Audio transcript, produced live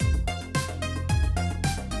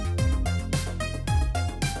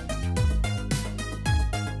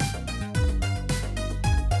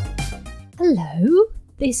Hello,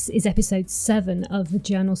 this is episode 7 of the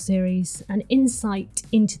journal series, an insight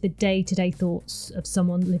into the day-to-day thoughts of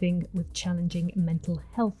someone living with challenging mental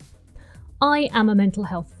health. I am a mental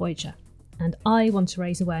health voyager, and I want to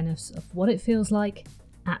raise awareness of what it feels like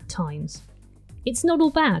at times. It's not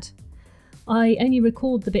all bad. I only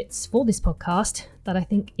record the bits for this podcast that I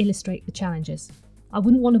think illustrate the challenges. I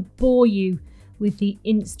wouldn't want to bore you with the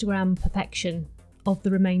Instagram perfection of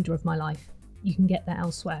the remainder of my life. You can get that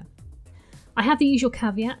elsewhere. I have the usual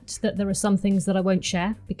caveat that there are some things that I won't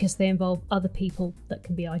share because they involve other people that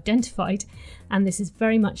can be identified, and this is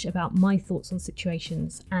very much about my thoughts on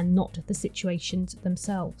situations and not the situations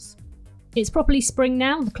themselves. It's properly spring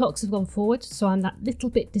now, the clocks have gone forward, so I'm that little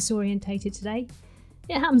bit disorientated today.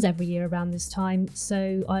 It happens every year around this time,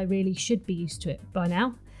 so I really should be used to it by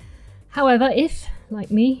now. However, if,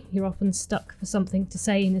 like me, you're often stuck for something to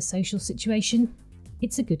say in a social situation,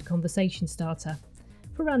 it's a good conversation starter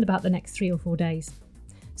for around about the next 3 or 4 days.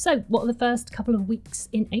 So, what are the first couple of weeks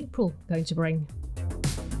in April going to bring?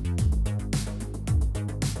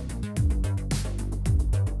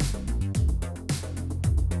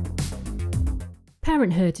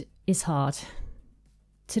 Parenthood is hard.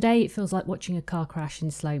 Today it feels like watching a car crash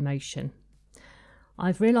in slow motion.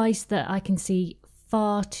 I've realised that I can see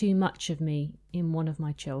far too much of me in one of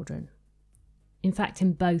my children. In fact,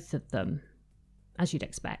 in both of them, as you'd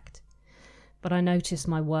expect. But I notice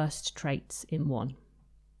my worst traits in one.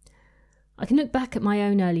 I can look back at my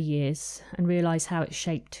own early years and realise how it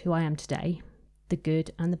shaped who I am today, the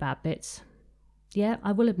good and the bad bits. Yeah,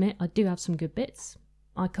 I will admit I do have some good bits.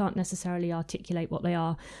 I can't necessarily articulate what they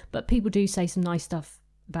are, but people do say some nice stuff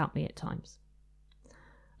about me at times.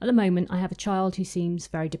 At the moment, I have a child who seems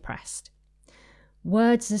very depressed.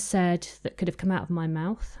 Words are said that could have come out of my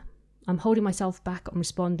mouth. I'm holding myself back on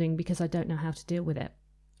responding because I don't know how to deal with it.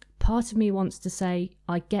 Part of me wants to say,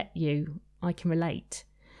 I get you, I can relate.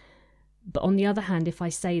 But on the other hand, if I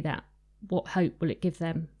say that, what hope will it give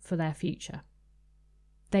them for their future?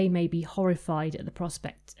 They may be horrified at the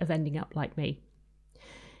prospect of ending up like me.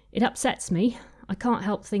 It upsets me. I can't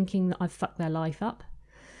help thinking that I've fucked their life up.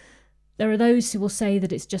 There are those who will say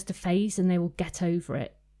that it's just a phase and they will get over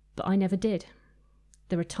it, but I never did.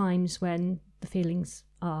 There are times when the feelings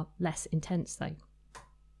are less intense though.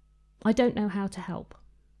 I don't know how to help.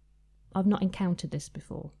 I've not encountered this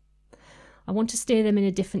before. I want to steer them in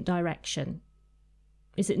a different direction.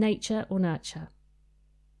 Is it nature or nurture?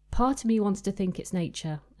 Part of me wants to think it's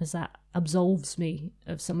nature, as that absolves me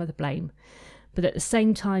of some of the blame, but at the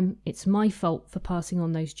same time, it's my fault for passing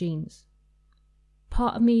on those genes.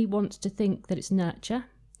 Part of me wants to think that it's nurture,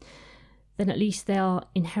 then at least they are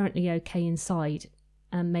inherently okay inside,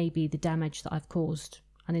 and maybe the damage that I've caused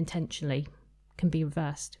unintentionally can be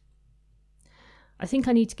reversed. I think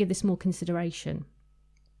I need to give this more consideration.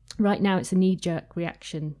 Right now it's a knee-jerk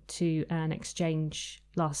reaction to an exchange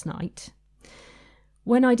last night.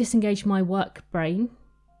 When I disengage my work brain,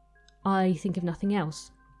 I think of nothing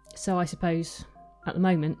else. So I suppose, at the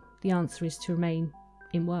moment, the answer is to remain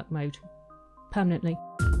in work mode, permanently.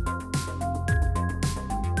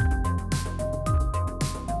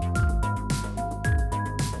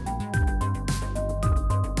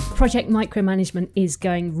 Project micromanagement is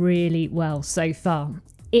going really well so far.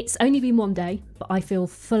 It's only been 1 day, but I feel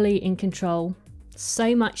fully in control.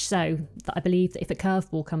 So much so that I believe that if a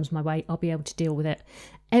curveball comes my way, I'll be able to deal with it.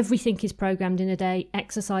 Everything is programmed in a day: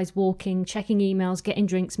 exercise, walking, checking emails, getting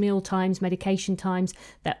drinks, meal times, medication times.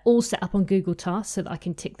 They're all set up on Google Tasks so that I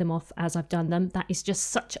can tick them off as I've done them. That is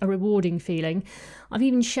just such a rewarding feeling. I've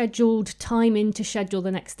even scheduled time in to schedule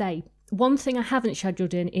the next day. One thing I haven't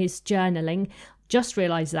scheduled in is journaling. Just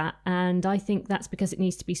realised that, and I think that's because it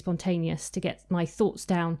needs to be spontaneous to get my thoughts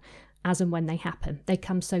down as and when they happen. They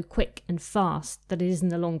come so quick and fast that it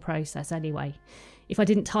isn't a long process anyway. If I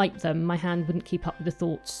didn't type them, my hand wouldn't keep up with the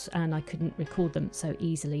thoughts and I couldn't record them so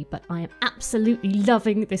easily, but I am absolutely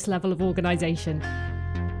loving this level of organisation.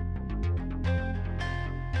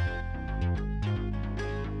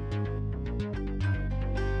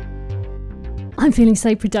 I'm feeling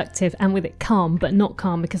so productive and with it calm, but not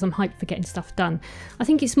calm because I'm hyped for getting stuff done. I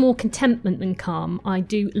think it's more contentment than calm. I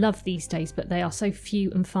do love these days, but they are so few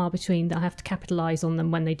and far between that I have to capitalise on them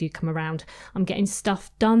when they do come around. I'm getting stuff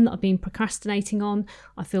done that I've been procrastinating on.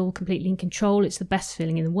 I feel completely in control. It's the best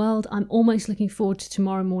feeling in the world. I'm almost looking forward to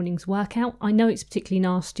tomorrow morning's workout. I know it's a particularly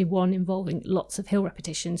nasty one involving lots of hill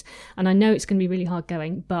repetitions, and I know it's going to be really hard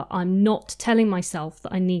going, but I'm not telling myself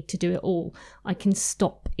that I need to do it all. I can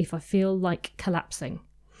stop if I feel like collapsing.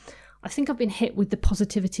 I think I've been hit with the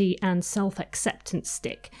positivity and self-acceptance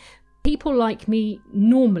stick. People like me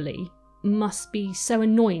normally must be so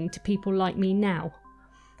annoying to people like me now.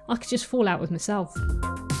 I could just fall out with myself.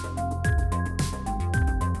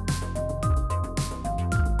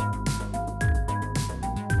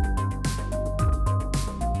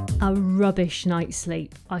 A rubbish night's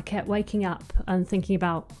sleep. I kept waking up and thinking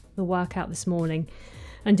about the workout this morning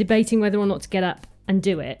and debating whether or not to get up and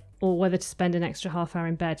do it or whether to spend an extra half hour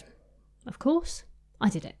in bed. Of course, I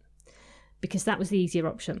did it because that was the easier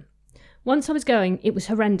option. Once I was going, it was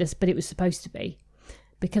horrendous, but it was supposed to be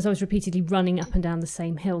because I was repeatedly running up and down the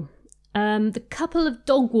same hill. The couple of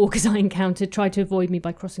dog walkers I encountered tried to avoid me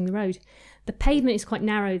by crossing the road. The pavement is quite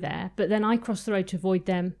narrow there, but then I crossed the road to avoid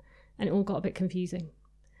them and it all got a bit confusing.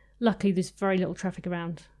 Luckily, there's very little traffic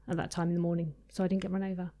around at that time in the morning, so I didn't get run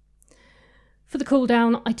over. For the cool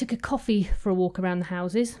down, I took a coffee for a walk around the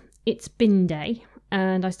houses. It's bin day,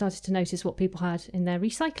 and I started to notice what people had in their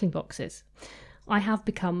recycling boxes. I have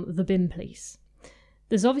become the bin police.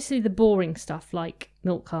 There's obviously the boring stuff like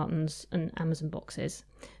milk cartons and Amazon boxes,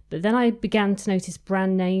 but then I began to notice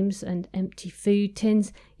brand names and empty food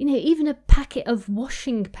tins, even a packet of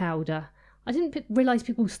washing powder. I didn't realise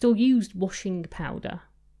people still used washing powder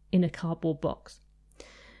in a cardboard box.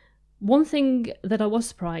 One thing that I was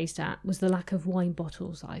surprised at was the lack of wine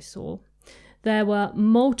bottles I saw. There were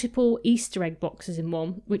multiple Easter egg boxes in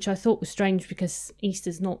one, which I thought was strange because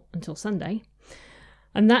Easter's not until Sunday.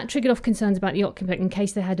 And that triggered off concerns about the occupant in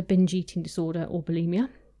case they had a binge eating disorder or bulimia.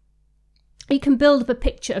 You can build up a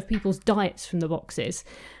picture of people's diets from the boxes.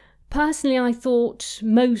 Personally, I thought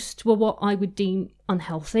most were what I would deem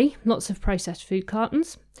unhealthy, lots of processed food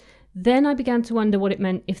cartons. Then I began to wonder what it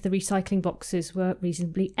meant if the recycling boxes were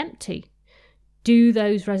reasonably empty. Do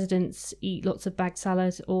those residents eat lots of bagged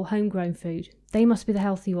salad or homegrown food? They must be the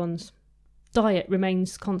healthy ones. Diet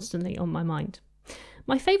remains constantly on my mind.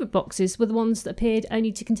 My favourite boxes were the ones that appeared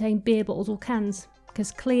only to contain beer bottles or cans,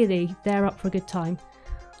 because clearly they're up for a good time,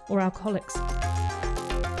 or alcoholics.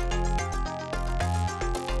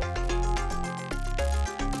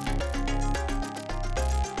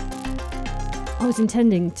 I was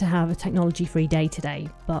intending to have a technology-free day today,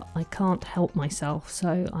 but I can't help myself, so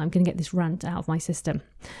I'm going to get this rant out of my system.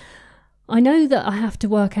 I know that I have to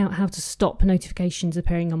work out how to stop notifications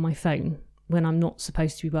appearing on my phone when I'm not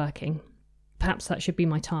supposed to be working. Perhaps that should be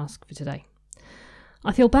my task for today.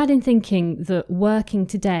 I feel bad in thinking that working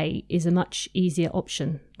today is a much easier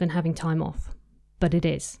option than having time off, but it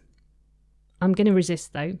is. I'm going to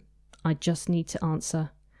resist though. I just need to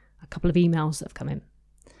answer a couple of emails that have come in.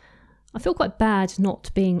 I feel quite bad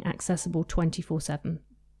not being accessible 24/7,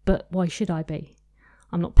 but why should I be?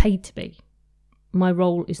 I'm not paid to be. My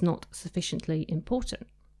role is not sufficiently important.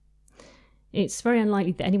 It's very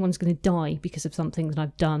unlikely that anyone's going to die because of something that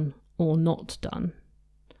I've done or not done,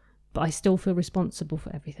 but I still feel responsible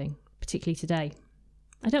for everything, particularly today.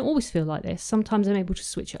 I don't always feel like this. Sometimes I'm able to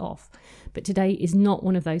switch it off, but today is not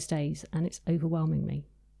one of those days and it's overwhelming me.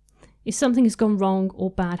 If something has gone wrong or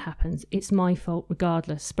bad happens, it's my fault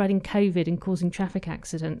regardless, spreading COVID and causing traffic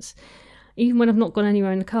accidents, even when I've not gone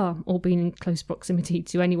anywhere in the car or been in close proximity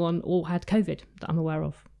to anyone or had COVID that I'm aware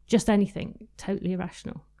of. Just anything, totally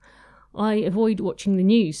irrational. I avoid watching the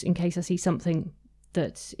news in case I see something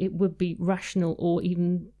that it would be rational or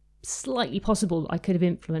even slightly possible that I could have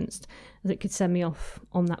influenced that could send me off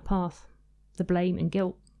on that path, the blame and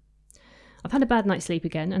guilt. I've had a bad night's sleep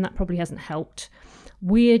again, and that probably hasn't helped.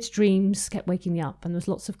 Weird dreams kept waking me up, and there was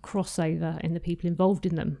lots of crossover in the people involved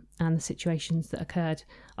in them and the situations that occurred.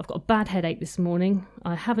 I've got a bad headache this morning.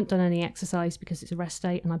 I haven't done any exercise because it's a rest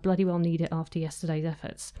day, and I bloody well need it after yesterday's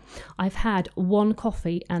efforts. I've had one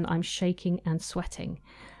coffee, and I'm shaking and sweating.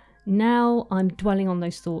 Now I'm dwelling on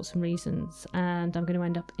those thoughts and reasons, and I'm going to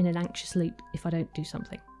end up in an anxious loop if I don't do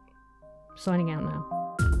something. Signing out now.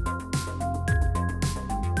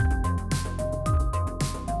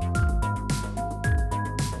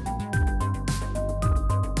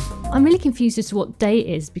 I'm really confused as to what day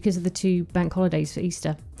it is because of the 2 bank holidays for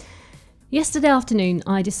Easter. Yesterday afternoon,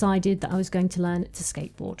 I decided that I was going to learn to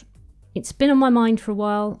skateboard. It's been on my mind for a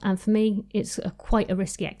while, and for me, it's quite a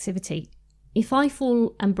risky activity. If I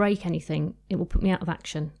fall and break anything, it will put me out of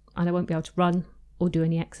action, and I won't be able to run or do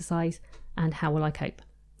any exercise, and how will I cope?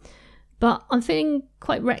 But I'm feeling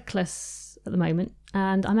quite reckless at the moment,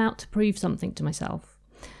 and I'm out to prove something to myself.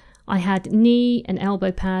 I had knee and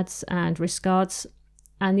elbow pads and wrist guards,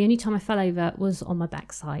 and the only time I fell over was on my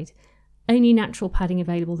backside. Only natural padding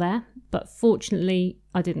available there, but fortunately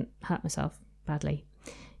I didn't hurt myself badly.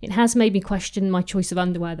 It has made me question my choice of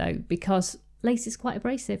underwear though, because lace is quite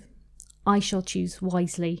abrasive. I shall choose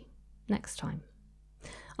wisely next time.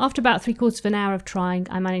 After about 3/4 of an hour of trying,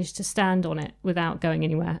 I managed to stand on it without going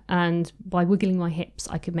anywhere, and by wiggling my hips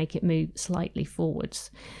I could make it move slightly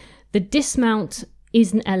forwards. The dismount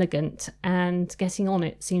isn't elegant and getting on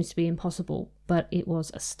it seems to be impossible, but it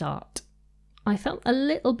was a start. I felt a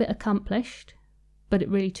little bit accomplished, but it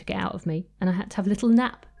really took it out of me, and I had to have a little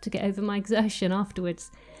nap to get over my exertion afterwards.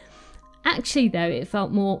 Actually, though, it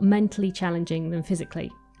felt more mentally challenging than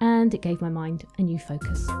physically, and it gave my mind a new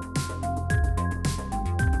focus.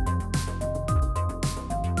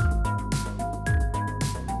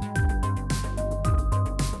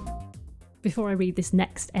 Before I read this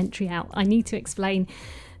next entry out, I need to explain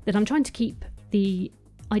that I'm trying to keep the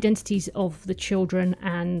identities of the children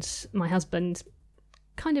and my husband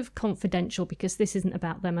kind of confidential, because this isn't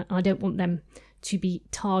about them. I don't want them to be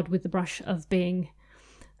tarred with the brush of being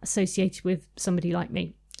associated with somebody like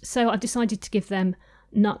me. So I've decided to give them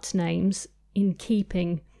nut names in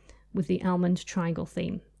keeping with the almond triangle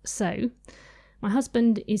theme. So my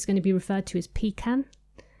husband is going to be referred to as Pecan.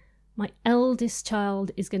 My eldest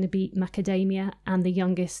child is going to be Macadamia, and the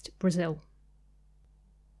youngest Brazil.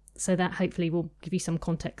 So that hopefully will give you some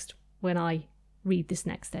context when I read this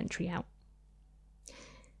next entry out.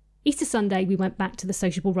 Easter Sunday, we went back to the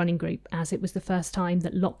sociable running group, as it was the first time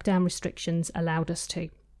that lockdown restrictions allowed us to.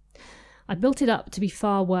 I built it up to be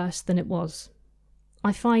far worse than it was.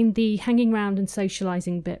 I find the hanging round and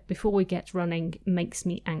socialising bit before we get running makes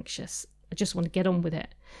me anxious. I just want to get on with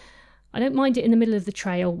it. I don't mind it in the middle of the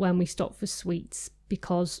trail when we stop for sweets,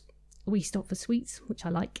 because we stop for sweets, which I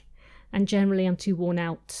like, and generally I'm too worn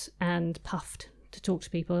out and puffed to talk to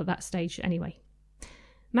people at that stage anyway.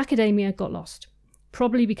 Macadamia got lost,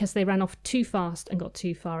 probably because they ran off too fast and got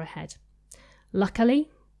too far ahead. Luckily,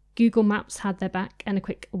 Google Maps had their back, and a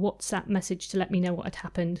quick WhatsApp message to let me know what had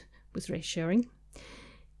happened was reassuring.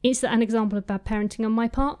 Is that an example of bad parenting on my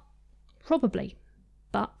part? Probably.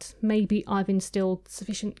 But maybe I've instilled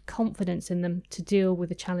sufficient confidence in them to deal with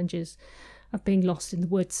the challenges of being lost in the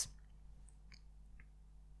woods.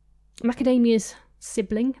 Macadamia's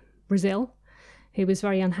sibling, Brazil, who was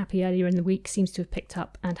very unhappy earlier in the week, seems to have picked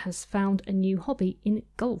up and has found a new hobby in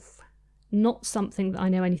golf. Not something that I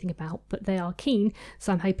know anything about, but they are keen,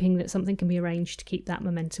 so I'm hoping that something can be arranged to keep that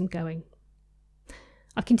momentum going.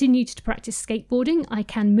 I've continued to practice skateboarding. I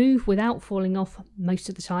can move without falling off most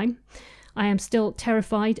of the time. I am still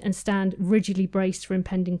terrified and stand rigidly braced for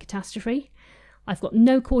impending catastrophe. I've got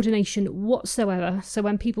no coordination whatsoever, so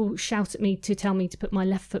when people shout at me to tell me to put my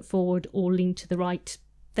left foot forward or lean to the right,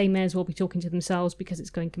 they may as well be talking to themselves, because it's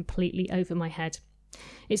going completely over my head.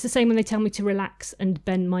 It's the same when they tell me to relax and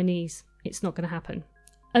bend my knees. It's not going to happen.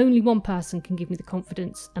 Only one person can give me the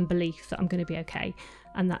confidence and belief that I'm going to be okay,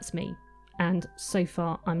 and that's me. And so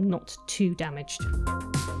far, I'm not too damaged.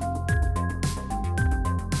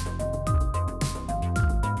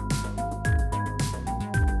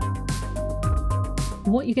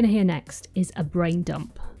 What you're going to hear next is a brain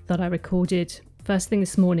dump that I recorded first thing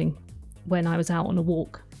this morning when I was out on a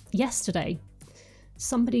walk. Yesterday,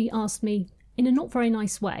 somebody asked me, in a not very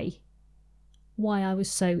nice way, why I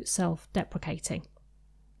was so self-deprecating.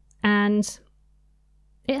 And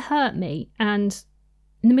it hurt me. And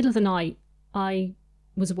in the middle of the night, I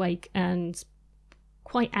was awake and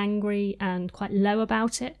quite angry and quite low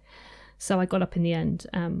about it. So I got up in the end,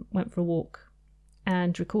 went for a walk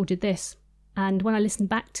and recorded this. And when I listened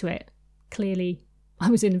back to it, clearly I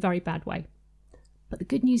was in a very bad way. But the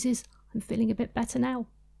good news is I'm feeling a bit better now.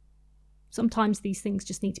 Sometimes these things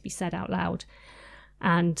just need to be said out loud,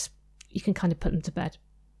 and you can kind of put them to bed.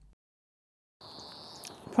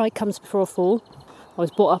 Pride comes before a fall. I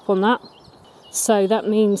was brought up on that. So that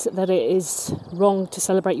means that it is wrong to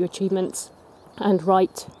celebrate your achievements and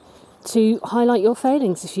right to highlight your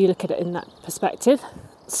failings if you look at it in that perspective.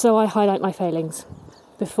 So I highlight my failings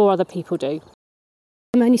before other people do.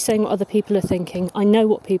 I'm only saying what other people are thinking. I know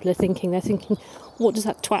what people are thinking. They're thinking, what does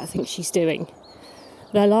that twat think she's doing?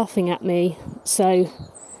 They're laughing at me. So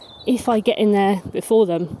if I get in there before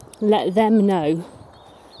them, let them know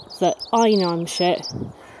that I know I'm shit,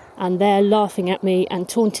 and they're laughing at me and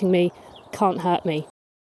taunting me can't hurt me.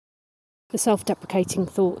 The self-deprecating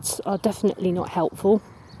thoughts are definitely not helpful,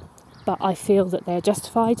 but I feel that they're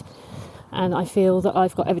justified, and I feel that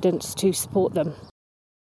I've got evidence to support them.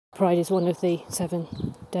 Pride is one of the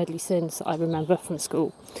 7 deadly sins that I remember from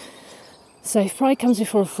school. So if pride comes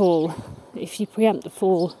before a fall, if you preempt the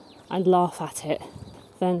fall and laugh at it,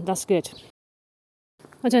 then that's good.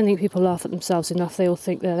 I don't think people laugh at themselves enough. They all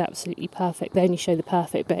think they're absolutely perfect. They only show the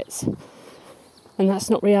perfect bits. And that's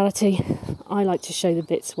not reality. I like to show the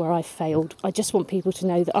bits where I failed. I just want people to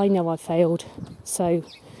know that I know I failed, so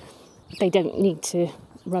they don't need to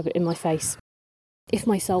rub it in my face. If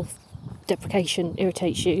my self-deprecation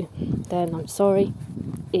irritates you, then I'm sorry.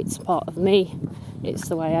 It's part of me. It's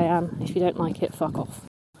the way I am. If you don't like it, fuck off.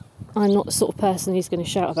 I'm not the sort of person who's going to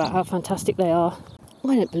shout about how fantastic they are.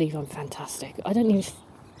 I don't believe I'm fantastic. I don't even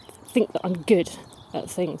think that I'm good at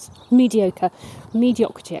things.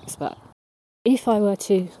 Mediocrity expert. If I were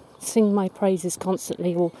to sing my praises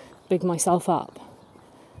constantly or big myself up,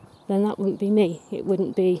 then that wouldn't be me. I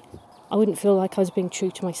wouldn't feel like I was being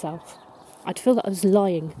true to myself. I'd feel that I was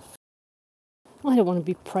lying. I don't want to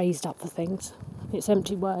be praised up for things. It's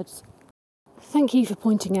empty words. Thank you for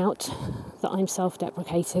pointing out that I'm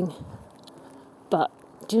self-deprecating. But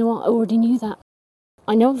do you know what? I already knew that.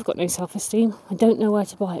 I know I've got no self-esteem. I don't know where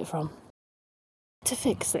to buy it from. To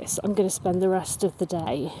fix this, I'm going to spend the rest of the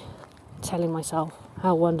day telling myself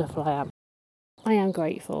how wonderful I am. I am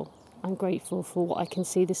grateful. I'm grateful for what I can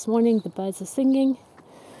see this morning. The birds are singing.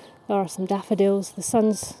 There are some daffodils. The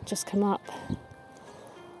sun's just come up.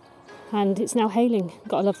 And it's now hailing.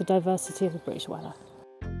 Gotta love the diversity of the British weather.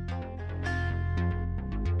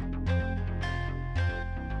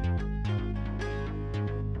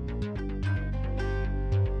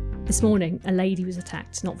 This morning, a lady was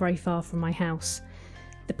attacked not very far from my house.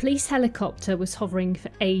 The police helicopter was hovering for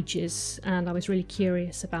ages, and I was really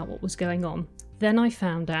curious about what was going on. Then I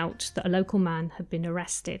found out that a local man had been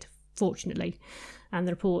arrested, fortunately, and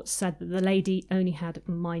the report said that the lady only had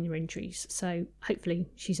minor injuries, so hopefully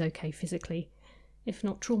she's okay physically, if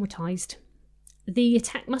not traumatised. The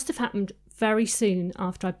attack must have happened very soon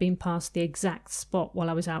after I'd been past the exact spot while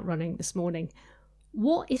I was out running this morning.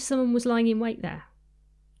 What if someone was lying in wait there?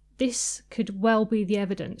 This could well be the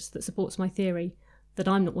evidence that supports my theory that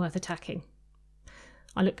I'm not worth attacking.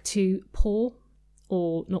 I look too poor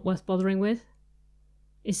or not worth bothering with.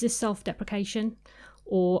 Is this self-deprecation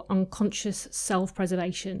or unconscious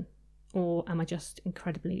self-preservation, or am I just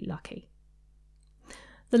incredibly lucky?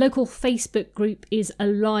 The local Facebook group is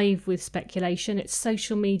alive with speculation. It's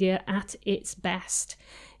social media at its best.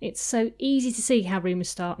 It's so easy to see how rumours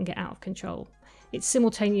start and get out of control. It's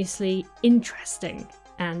simultaneously interesting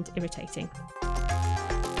and irritating.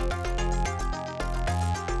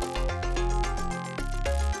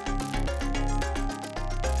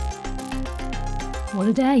 What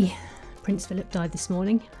a day. Prince Philip died this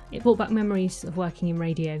morning. It brought back memories of working in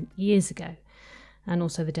radio years ago, and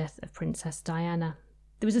also the death of Princess Diana.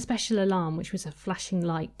 There was a special alarm, which was a flashing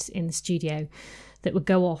light in the studio that would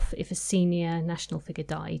go off if a senior national figure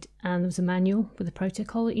died, and there was a manual with a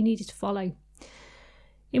protocol that you needed to follow.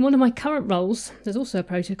 In one of my current roles, there's also a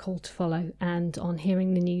protocol to follow, and on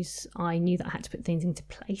hearing the news, I knew that I had to put things into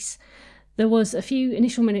place. There was a few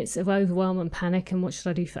initial minutes of overwhelm and panic and what should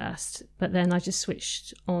I do first, but then I just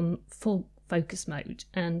switched on full focus mode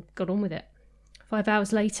and got on with it. 5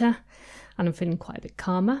 hours later, and I'm feeling quite a bit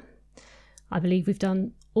calmer. I believe we've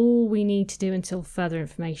done all we need to do until further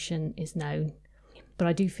information is known. But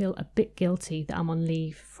I do feel a bit guilty that I'm on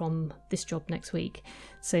leave from this job next week,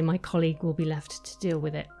 so my colleague will be left to deal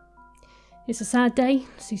with it. It's a sad day,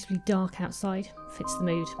 it seems to be dark outside, fits the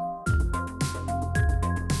mood.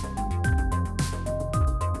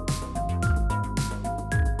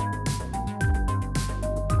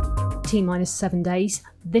 T-minus 7 days.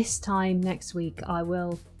 This time next week I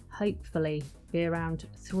will hopefully be around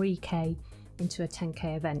 3k into a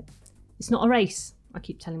 10k event. It's not a race, I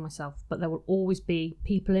keep telling myself, but there will always be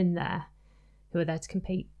people in there who are there to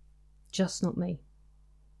compete, just not me.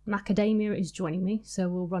 Macadamia is joining me, so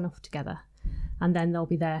we'll run off together, and then they'll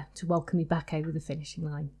be there to welcome me back over the finishing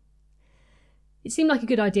line. It seemed like a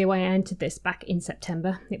good idea when I entered this back in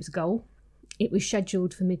September. It was a goal. It was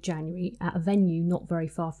scheduled for mid-January at a venue not very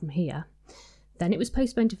far from here. Then it was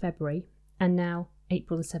postponed to February, and now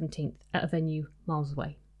April the 17th at a venue miles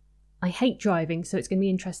away. I hate driving, so it's going to be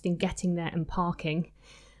interesting getting there and parking,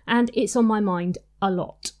 and it's on my mind a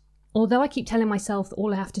lot. Although I keep telling myself that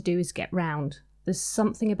all I have to do is get round, there's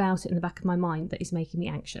something about it in the back of my mind that is making me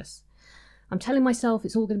anxious. I'm telling myself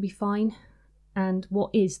it's all going to be fine, and what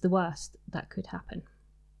is the worst that could happen?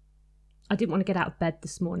 I didn't want to get out of bed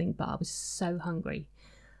this morning, but I was so hungry.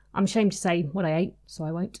 I'm ashamed to say what I ate, so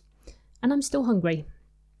I won't. And I'm still hungry.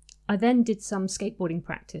 I then did some skateboarding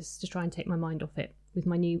practice to try and take my mind off it with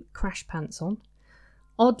my new crash pants on.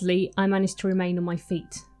 Oddly, I managed to remain on my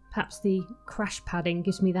feet. Perhaps the crash padding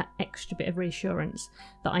gives me that extra bit of reassurance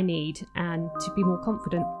that I need and to be more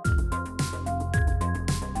confident.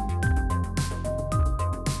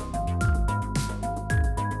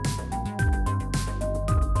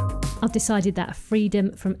 I've decided that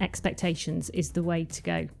freedom from expectations is the way to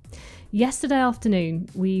go. Yesterday afternoon,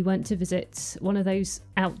 we went to visit one of those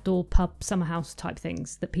outdoor pub summer house type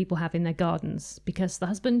things that people have in their gardens because the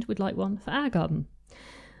husband would like one for our garden.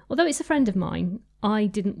 Although it's a friend of mine, I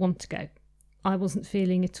didn't want to go. I wasn't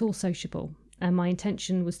feeling at all sociable, and my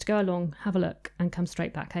intention was to go along, have a look, and come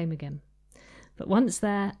straight back home again. But once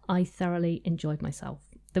there, I thoroughly enjoyed myself.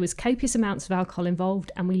 There was copious amounts of alcohol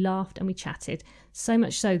involved, and we laughed and we chatted, so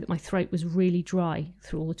much so that my throat was really dry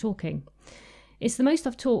through all the talking. It's the most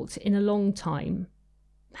I've talked in a long time.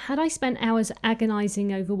 Had I spent hours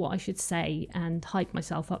agonising over what I should say and hyped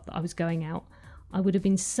myself up that I was going out, I would have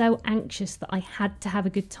been so anxious that I had to have a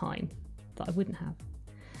good time that I wouldn't have.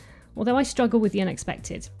 Although I struggle with the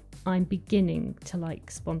unexpected, I'm beginning to like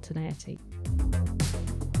spontaneity.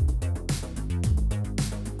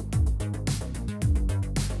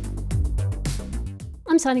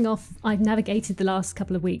 I'm signing off. I've navigated the last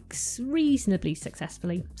couple of weeks reasonably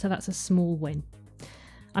successfully, so that's a small win.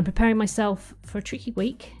 I'm preparing myself for a tricky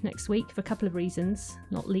week next week for a couple of reasons,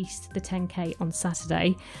 not least the 10k on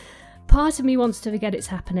Saturday. Part of me wants to forget it's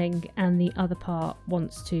happening, and the other part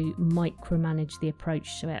wants to micromanage the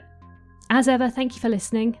approach to it. As ever, thank you for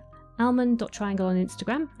listening. Almond.triangle on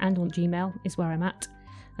Instagram and on Gmail is where I'm at.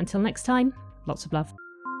 Until next time, lots of love.